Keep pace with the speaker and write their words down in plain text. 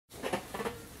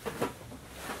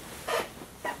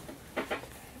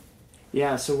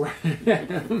Yeah, so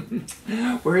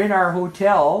we're in our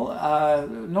hotel.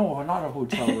 No, not a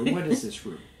hotel room. What is this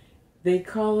room? They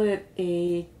call it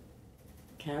a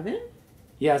cabin?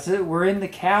 Yeah, so we're in the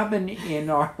cabin in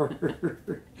our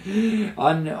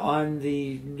on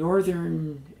the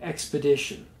Northern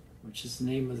Expedition, which is the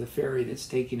name of the ferry that's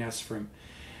taking us from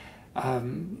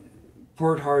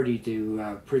Port Hardy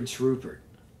to Prince Rupert.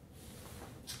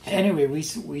 Anyway,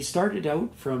 we started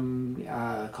out from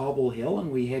Cobble Hill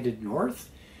and we headed north,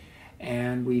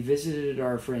 and we visited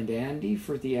our friend Andy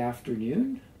for the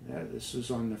afternoon. This was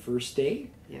on the first day.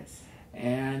 Yes.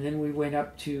 And then we went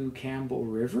up to Campbell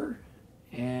River,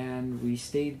 and we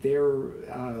stayed there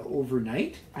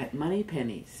overnight. At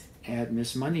Moneypenny's. At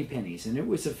Miss Moneypenny's, and it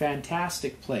was a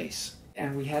fantastic place.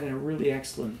 And we had a really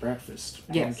excellent breakfast.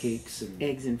 Pancakes and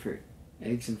eggs and fruit.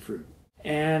 Eggs and fruit.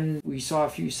 And we saw a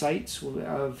few sights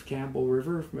of Campbell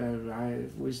River. I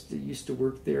used to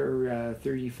work there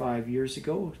 35 years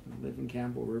ago, live in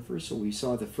Campbell River. So we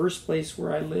saw the first place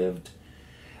where I lived.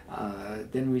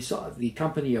 Then we saw the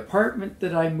company apartment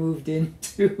that I moved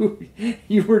into.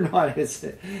 You were not as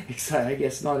excited, I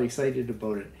guess, not excited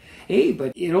about it. Hey,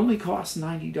 but it only cost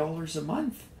 $90 a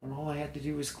month, and all I had to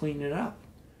do was clean it up,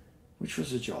 which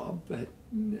was a job. But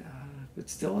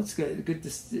still, it's good to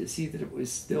see that it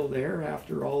was still there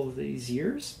after all of these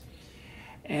years.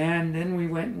 And then we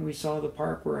went and we saw the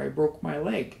park where I broke my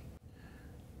leg.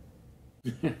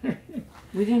 We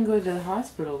didn't go to the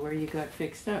hospital where you got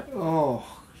fixed up.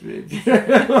 Oh.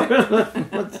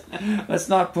 Let's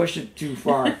not push it too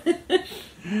far.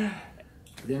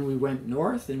 Then we went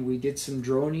north and we did some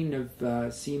droning of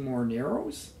Seymour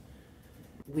Narrows.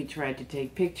 We tried to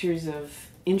take pictures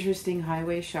of interesting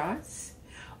highway shots.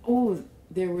 Oh,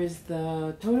 there was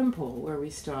the totem pole where we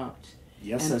stopped.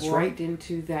 Yes, and that's walked right.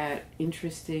 Into that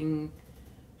interesting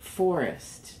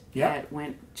forest that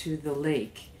went to the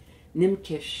lake,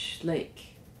 Nimkish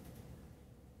Lake.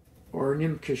 Or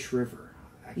Nimkish River.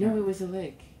 No, it was a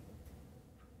lake.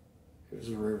 It was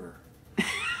a river.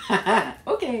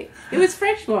 Okay, it was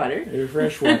freshwater. It was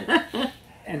freshwater.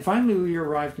 And finally we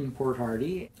arrived in Port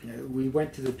Hardy. We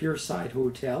went to the Pierside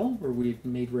Hotel where we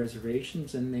made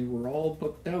reservations, and they were all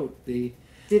booked out. They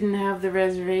didn't have the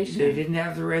reservation. They didn't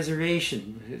have the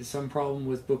reservation. Some problem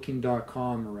with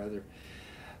booking.com or other.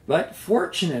 But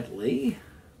fortunately,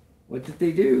 what did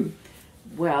they do?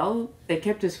 Well, they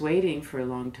kept us waiting for a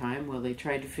long time while they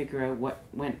tried to figure out what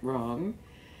went wrong.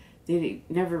 They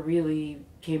never really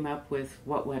came up with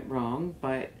what went wrong,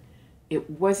 but it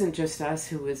wasn't just us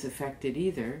who was affected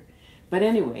either. But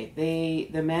anyway,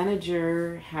 the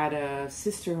manager had a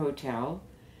sister hotel,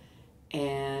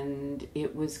 and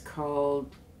it was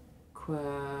called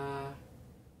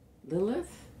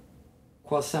Lilith?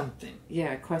 Something.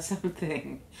 Yeah,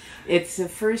 something. It's a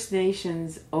First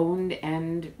Nations owned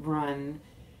and run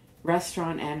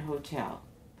restaurant and hotel.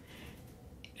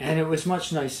 And it was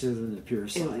much nicer than the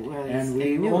Pierside. It was. And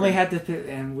we only had to pay,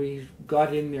 and we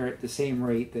got in there at the same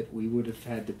rate that we would have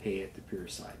had to pay at the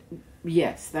Pierside.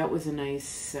 Yes, that was a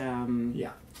nice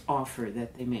offer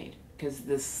that they made, because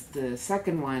the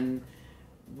second one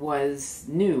was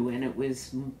new and it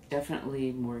was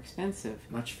definitely more expensive.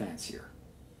 Much fancier.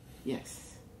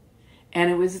 Yes.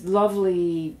 And it was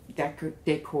lovely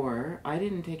decor. I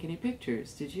didn't take any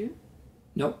pictures, did you?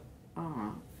 Nope.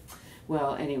 Oh.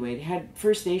 Well, anyway, it had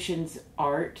First Nations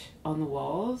art on the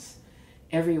walls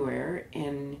everywhere,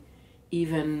 and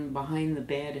even behind the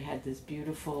bed it had this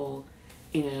beautiful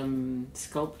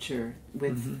sculpture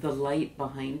with the light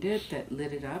behind it that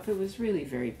lit it up. It was really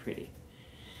very pretty.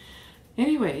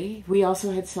 Anyway, we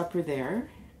also had supper there.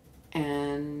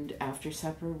 And after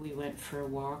supper, we went for a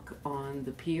walk on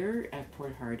the pier at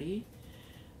Port Hardy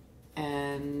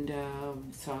and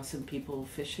saw some people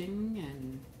fishing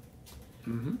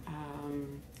and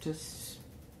just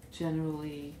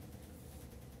generally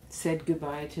said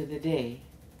goodbye to the day.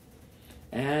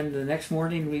 And the next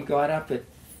morning, we got up at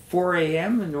 4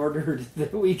 a.m. in order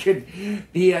that we could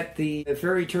be at the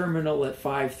ferry terminal at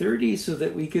 5:30 so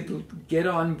that we could get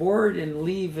on board and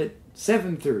leave at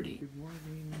 7:30. Good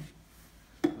morning.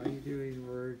 How are you doing?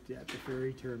 We're at the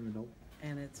ferry terminal.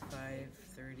 And it's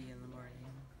 5:30 in the morning.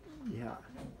 Yeah.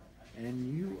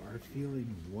 And you are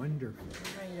feeling wonderful.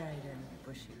 Bright-eyed and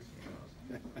bushy.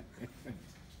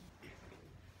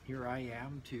 Here I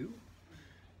am too.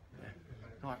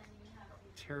 Not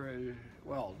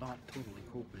totally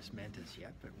corpus mentis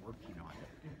yet, but working on it.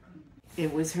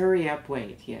 It was hurry up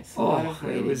wait, yes. A lot of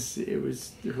waiting. It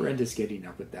was horrendous getting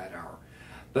up at that hour.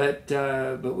 But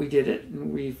we did it,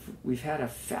 and we've had a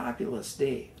fabulous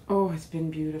day. Oh, it's been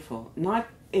beautiful.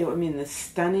 The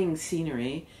stunning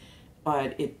scenery,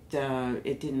 but it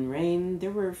didn't rain.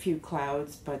 There were a few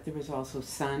clouds, but there was also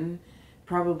sun.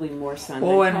 Probably more sun.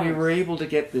 Oh, than and we clouds. were able to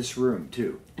get this room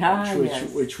too,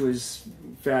 Yes. which was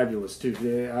fabulous too.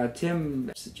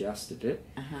 Tim suggested it.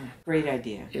 Great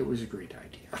idea. It was a great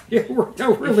idea. It worked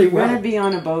out really If you're well. going to be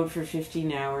on a boat for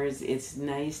 15 hours, it's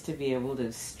nice to be able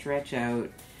to stretch out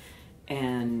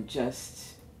and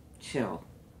just chill.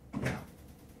 Yeah.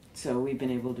 So we've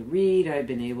been able to read. I've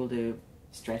been able to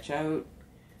stretch out.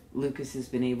 Lucas has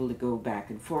been able to go back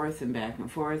and forth and back and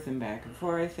forth and back and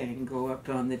forth and go up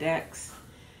on the decks.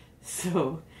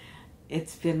 So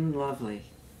it's been lovely.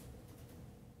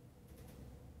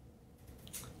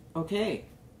 Okay,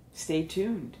 stay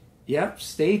tuned. Yep,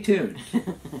 stay tuned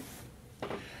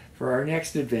for our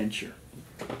next adventure.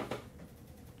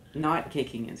 Not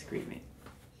kicking and screaming.